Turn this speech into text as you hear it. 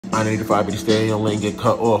I 95, but you stay in your lane, get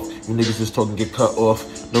cut off. You niggas is talking, get cut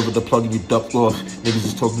off. Never the plug and you ducked off. Niggas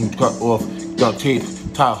is talking, you cut off. Duct tape,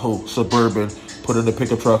 Tahoe, Suburban, put in the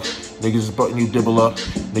pickup truck. Niggas is button, you dibble up.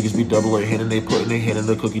 Niggas be double their hand and they putting their hand in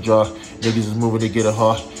the cookie jar. Niggas is moving, they get it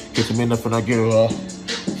hard. Get some enough and I get it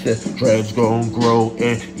hard. Dreads gon' grow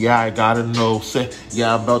and yeah, I gotta know. Say,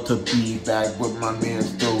 yeah, I'm about to be back with my man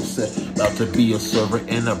still. Say, about to be a server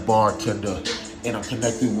and a bartender. And I'm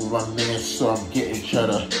connected with my man, so I'm getting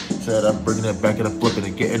cheddar. Said I'm bringing it back and I'm flipping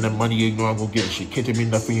it. Getting the money, you know I'm gonna get it. Shit can't tell me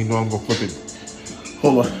nothing, you know I'm gonna flip it.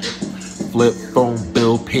 Hold on. Flip, phone,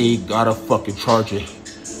 bill, paid, gotta fucking charge it.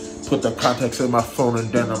 Put the contacts in my phone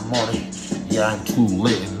and then I'm on it. Yeah, I'm too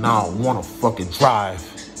lit and I don't wanna fucking drive.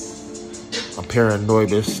 I'm paranoid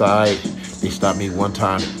this side. They stopped me one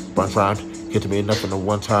time. Bunch rhymed. Hit to me enough in the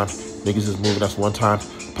one time. Niggas is moving, that's one time.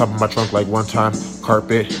 Popping my trunk like one time.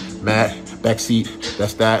 Carpet, mat, backseat,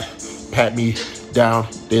 that's that. Pat me down.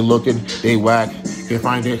 They looking, they whack. Can't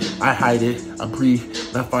find it, I hide it. I'm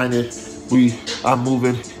not find it. I'm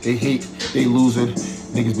moving, they hate, they losing.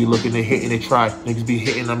 Niggas be looking, they hitting, they try. Niggas be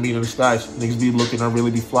hitting, I'm in the skies. Niggas be looking, I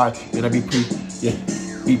really be fly. And I be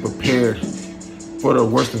be prepared for the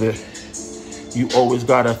worst of it. You always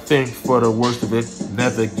gotta think for the worst of it.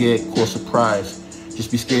 Never get caught surprised. Just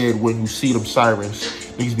be scared when you see them sirens.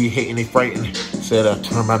 Niggas be hating, they frightened. Said I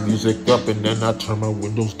turn my music up and then I turn my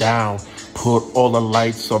windows down. Put all the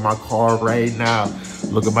lights on my car right now.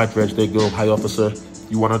 Look at my dreads, they go, hi officer.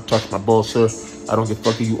 You wanna touch my balls, sir? I don't get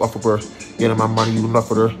fucking you off of her. Getting my money, you enough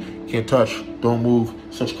with her. Can't touch, don't move.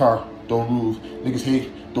 Search car, don't move. Niggas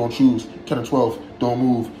hate, don't choose. 10 and 12, don't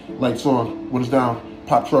move. Lights on, windows down.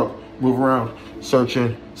 Pop truck, move around.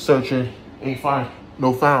 Searching, ain't find,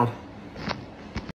 no found.